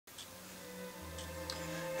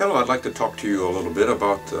Hello, I'd like to talk to you a little bit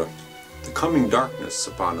about the coming darkness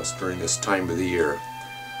upon us during this time of the year.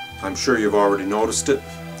 I'm sure you've already noticed it.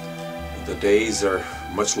 The days are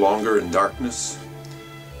much longer in darkness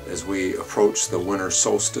as we approach the winter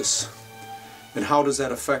solstice. And how does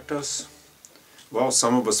that affect us? Well,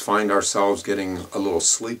 some of us find ourselves getting a little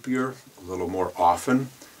sleepier, a little more often,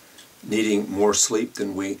 needing more sleep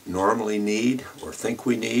than we normally need or think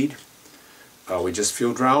we need. We just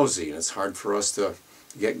feel drowsy, and it's hard for us to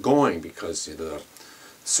get going because the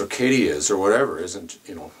circadians or whatever isn't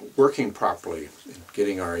working properly and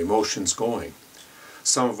getting our emotions going.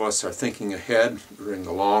 Some of us are thinking ahead during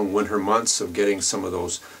the long winter months of getting some of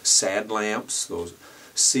those sad lamps, those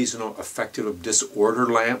seasonal affective disorder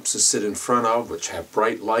lamps to sit in front of, which have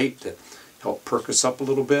bright light that help perk us up a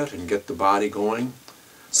little bit and get the body going.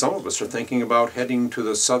 Some of us are thinking about heading to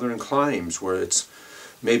the southern climes where it's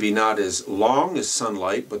maybe not as long as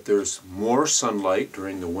sunlight, but there's more sunlight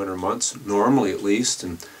during the winter months, normally at least,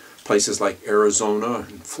 in places like Arizona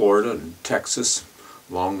and Florida and Texas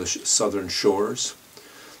along the southern shores.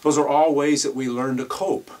 Those are all ways that we learn to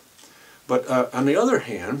cope. But on the other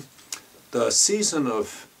hand, the season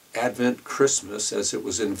of Advent Christmas, as it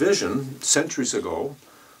was envisioned centuries ago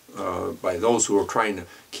by those who were trying to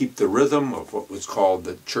keep the rhythm of what was called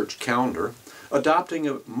the church calendar,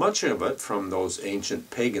 adopting much of it from those ancient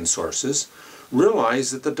pagan sources,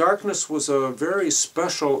 realized that the darkness was a very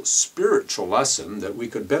special spiritual lesson that we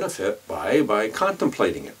could benefit by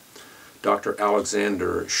contemplating it. Dr.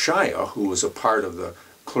 Alexander Shaia, who was a part of the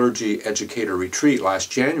clergy educator retreat last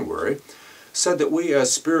January, said that we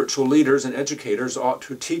as spiritual leaders and educators ought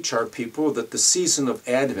to teach our people that the season of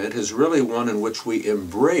Advent is really one in which we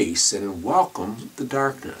embrace and welcome the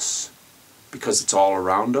darkness, because it's all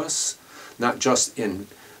around us. Not just in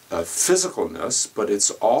physicalness, but it's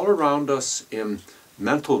all around us in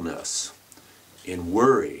mentalness, in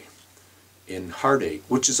worry, in heartache,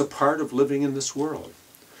 which is a part of living in this world.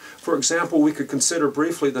 For example, we could consider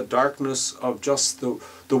briefly the darkness of just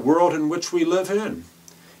the world in which we live in.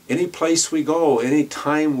 Any place we go, any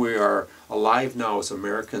time we are alive now as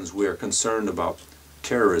Americans, we are concerned about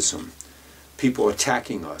terrorism, people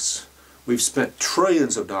attacking us. We've spent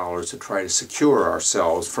trillions of dollars to try to secure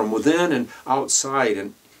ourselves from within and outside,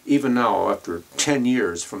 and even now, after 10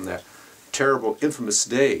 years from that terrible, infamous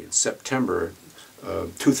day in September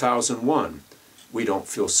 2001, we don't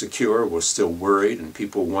feel secure. We're still worried, and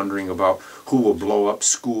people wondering about who will blow up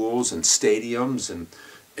schools and stadiums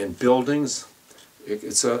and buildings.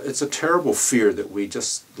 It's a terrible fear that we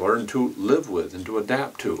just learn to live with and to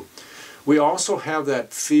adapt to. We also have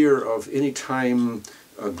that fear of any time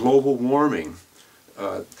global warming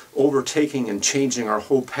overtaking and changing our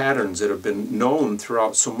whole patterns that have been known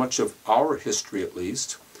throughout so much of our history, at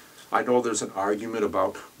least. I know there's an argument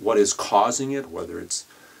about what is causing it, whether it's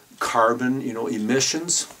carbon,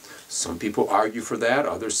 emissions. Some people argue for that.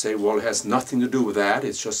 Others say, well, it has nothing to do with that.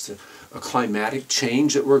 It's just a climatic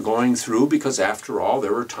change that we're going through, because after all,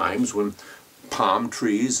 there were times when palm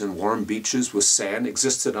trees and warm beaches with sand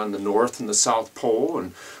existed on the North and the South Pole,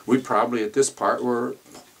 and we probably at this part were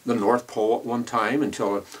the North Pole at one time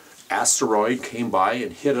until an asteroid came by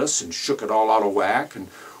and hit us and shook it all out of whack,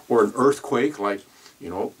 or an earthquake like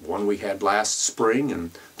one we had last spring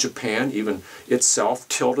in Japan, even itself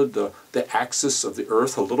tilted the axis of the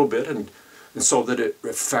Earth a little bit, and so that it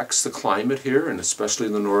affects the climate here, and especially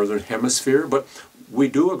in the northern hemisphere. But we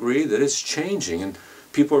do agree that it's changing, and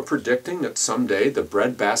people are predicting that someday the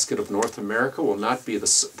breadbasket of North America will not be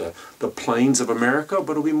the plains of America,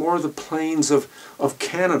 but it'll be more the plains of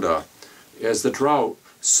Canada as the drought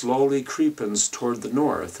slowly creepens toward the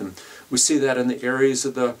north. And we see that in the areas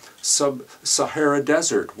of the sub-Sahara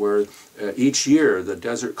desert, where each year the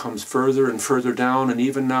desert comes further and further down, and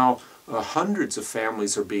even now hundreds of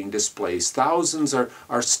families are being displaced. Thousands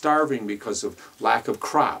are starving because of lack of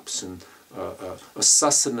crops and a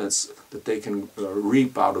sustenance that they can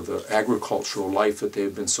reap out of the agricultural life that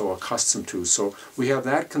they've been so accustomed to. So we have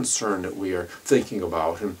that concern that we are thinking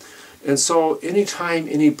about. And so anytime,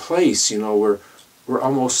 any place, we're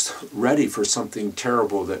almost ready for something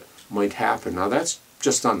terrible that might happen. Now that's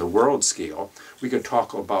just on the world scale. We could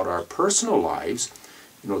talk about our personal lives,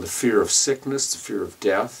 the fear of sickness, the fear of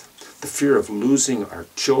death, the fear of losing our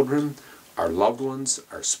children, our loved ones,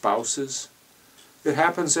 our spouses. It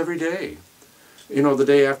happens every day. The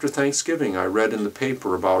day after Thanksgiving, I read in the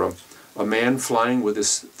paper about a man flying with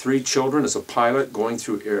his 3 children as a pilot going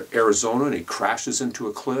through Arizona, and he crashes into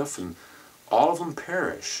a cliff, and all of them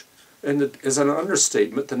perish. And as an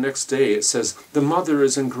understatement, the next day it says, the mother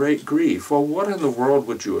is in great grief. Well, what in the world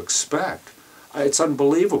would you expect? It's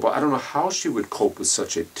unbelievable. I don't know how she would cope with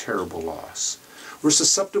such a terrible loss. We're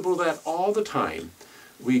susceptible to that all the time.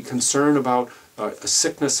 We concern about a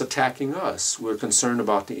sickness attacking us. We're concerned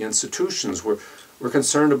about the institutions. We're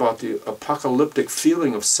concerned about the apocalyptic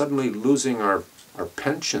feeling of suddenly losing our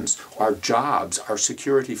pensions, our jobs, our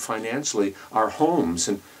security financially, our homes.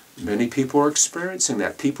 And many people are experiencing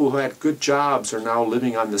that. People who had good jobs are now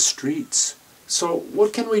living on the streets. So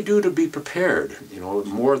what can we do to be prepared?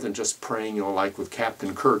 More than just praying, like with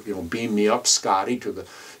Captain Kirk, beam me up, Scotty, to the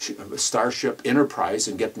Starship Enterprise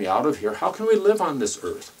and get me out of here. How can we live on this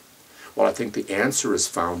earth? Well, I think the answer is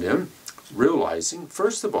found in realizing,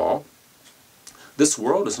 first of all, this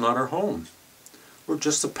world is not our home. We're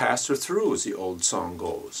just a passer through, as the old song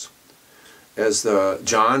goes. As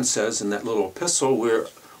John says in that little epistle,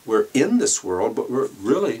 we're in this world, but we're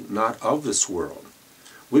really not of this world.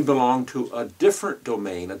 We belong to a different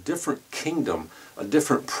domain, a different kingdom, a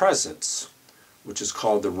different presence, which is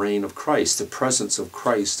called the reign of Christ, the presence of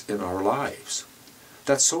Christ in our lives.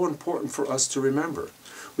 That's so important for us to remember.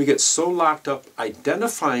 We get so locked up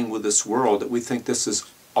identifying with this world that we think this is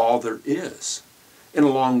all there is. And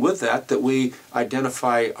along with that, that we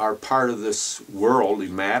identify our part of this worldly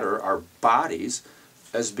matter, our bodies,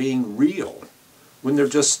 as being real, when they're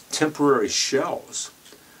just temporary shells.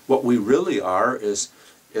 What we really are is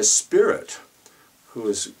spirit, who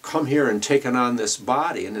has come here and taken on this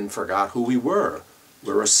body and then forgot who we were.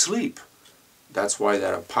 We're asleep. That's why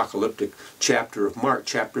that apocalyptic chapter of Mark,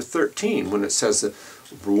 chapter 13, when it says that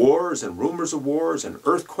wars and rumors of wars and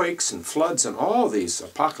earthquakes and floods and all these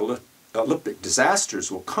apocalyptic disasters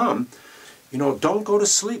will come, don't go to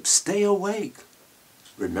sleep. Stay awake.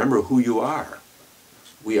 Remember who you are.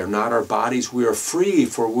 We are not our bodies. We are free,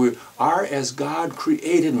 for we are as God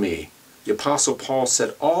created me. The Apostle Paul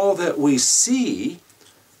said, all that we see,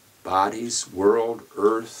 bodies, world,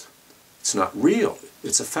 earth, it's not real.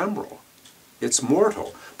 It's ephemeral. It's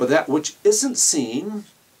mortal. But that which isn't seen,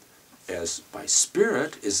 as by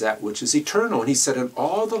spirit, is that which is eternal. And he said in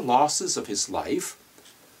all the losses of his life,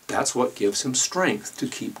 that's what gives him strength to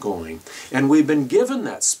keep going. And we've been given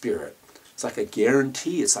that spirit. It's like a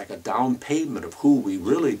guarantee. It's like a down payment of who we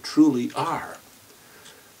really, truly are.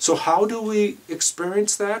 So how do we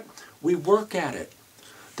experience that? We work at it.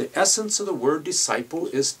 The essence of the word disciple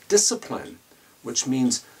is discipline, which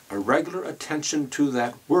means a regular attention to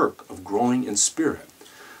that work of growing in spirit.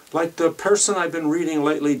 Like the person I've been reading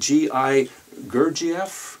lately, G.I.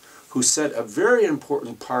 Gurdjieff, who said a very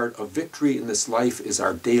important part of victory in this life is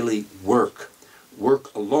our daily work.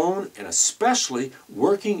 Work alone, and especially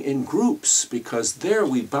working in groups, because there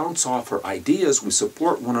we bounce off our ideas, we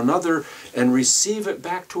support one another, and receive it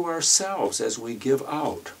back to ourselves as we give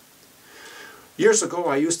out. Years ago,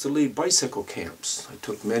 I used to lead bicycle camps. I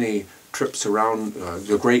took many trips around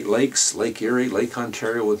the Great Lakes, Lake Erie, Lake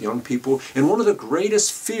Ontario with young people. And one of the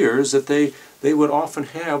greatest fears that they would often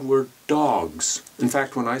have were dogs. In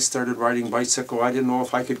fact, when I started riding bicycle, I didn't know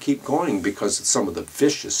if I could keep going because of some of the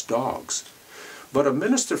vicious dogs. But a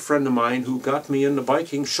minister friend of mine who got me into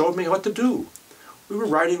biking showed me what to do. We were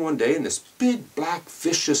riding one day and this big, black,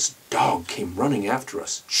 vicious dog came running after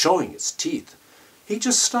us, showing its teeth. He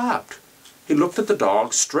just stopped. He looked at the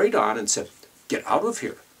dog straight on and said, "Get out of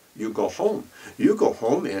here. You go home. You go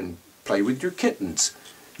home and play with your kittens.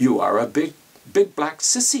 You are a big black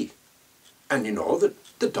sissy." And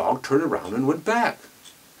the dog turned around and went back.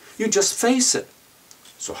 You just face it.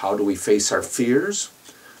 So how do we face our fears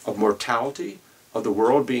of mortality, of the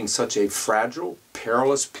world being such a fragile,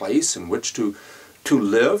 perilous place in which to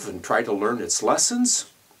live and try to learn its lessons?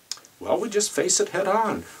 Well, we just face it head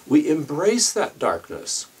on. We embrace that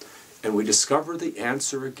darkness. And we discover the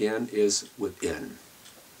answer again is within.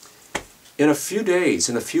 In a few days,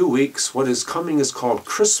 in a few weeks, what is coming is called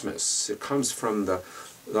Christmas. It comes from the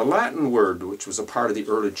Latin word, which was a part of the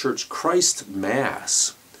early church, Christ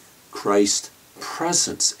Mass. Christ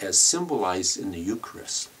presence as symbolized in the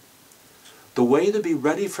Eucharist. The way to be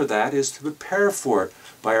ready for that is to prepare for it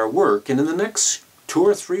by our work. And in the next 2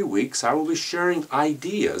 or 3 weeks, I will be sharing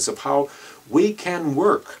ideas of how we can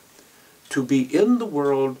work to be in the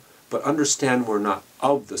world, but understand we're not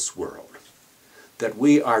of this world. That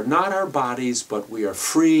we are not our bodies, but we are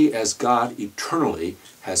free as God eternally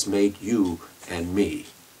has made you and me.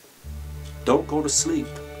 Don't go to sleep.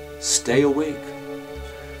 Stay awake.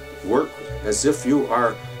 Work as if you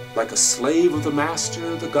are like a slave of the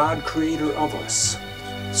Master, the God creator of us,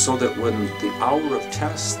 so that when the hour of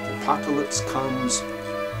test, the apocalypse comes,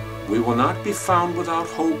 we will not be found without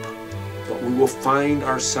hope, but we will find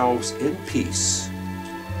ourselves in peace.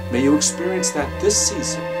 May you experience that this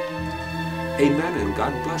season. Amen, and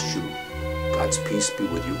God bless you. God's peace be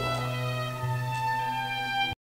with you all.